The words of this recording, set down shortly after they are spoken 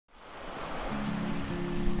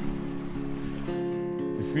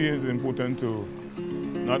sea is important to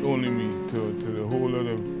not only me, to the whole lot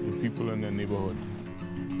of the people in the neighborhood.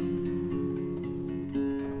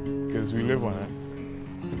 Because we live on it,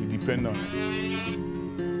 we depend on it.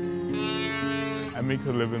 I make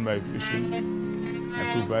a living by fishing.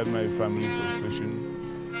 I provide my family for fishing.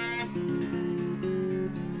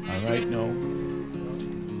 And right now,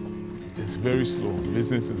 it's very slow.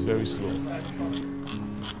 Business is very slow.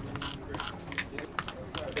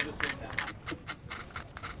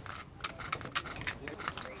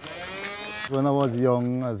 When I was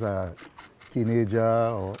young, as a teenager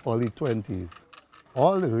or early 20s,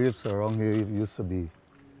 all the reefs around here used to be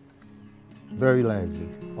very lively.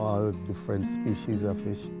 All different species of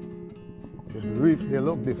fish. The reef, they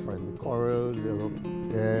look different. The corals, they look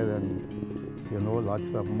dead, and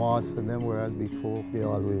lots of moss in them, whereas before they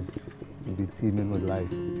always be teeming with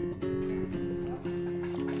life.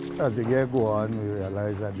 As the year go on, we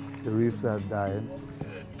realize that the reefs are dying.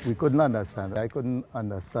 We couldn't understand it. I couldn't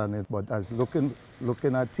understand it, but as looking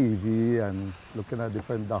at TV and looking at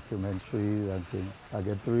different documentaries and things, I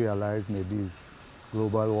get to realize maybe it's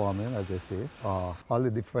global warming, as they say. All the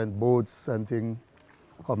different boats and things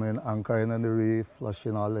coming, anchoring on the reef,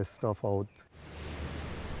 flushing all this stuff out.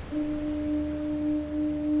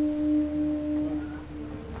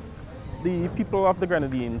 The people of the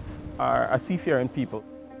Grenadines are a seafaring people.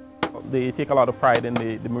 They take a lot of pride in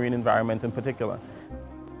the marine environment in particular.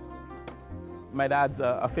 My dad's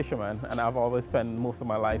a fisherman, and I've always spent most of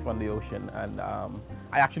my life on the ocean, and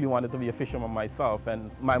I actually wanted to be a fisherman myself. And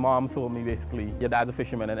my mom told me basically, your dad's a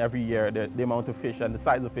fisherman, and every year the amount of fish and the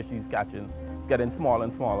size of fish he's catching is getting smaller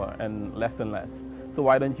and smaller and less. So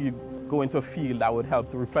why don't you go into a field that would help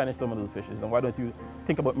to replenish some of those fishes, and why don't you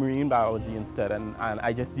think about marine biology instead? And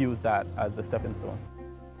I just used that as the stepping stone.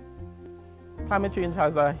 Climate change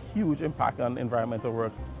has a huge impact on environmental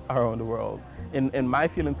work around the world. In my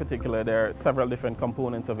field in particular, there are several different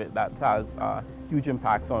components of it that has huge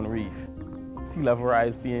impacts on reef. Sea level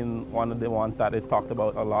rise being one of the ones that is talked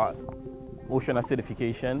about a lot. Ocean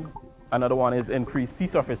acidification. Another one is increased sea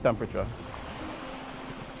surface temperature.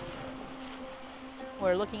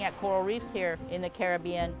 We're looking at coral reefs here in the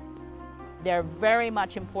Caribbean. They're very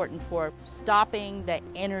much important for stopping the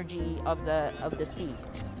energy of the sea.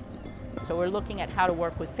 So we're looking at how to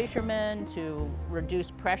work with fishermen to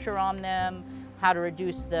reduce pressure on them, how to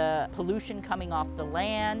reduce the pollution coming off the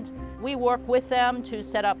land. We work with them to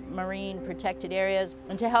set up marine protected areas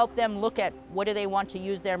and to help them look at what do they want to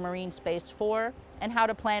use their marine space for and how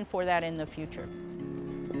to plan for that in the future.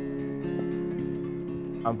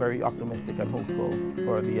 I'm very optimistic and hopeful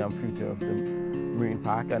for the future of the marine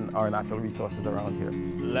park and our natural resources around here.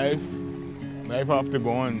 Life have to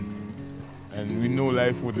go on, and we know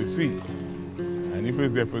life with the sea. And if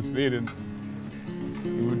it's devastated,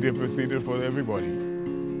 it will devastate it for everybody.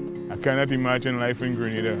 I cannot imagine life in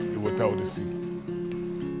Grenada without the sea.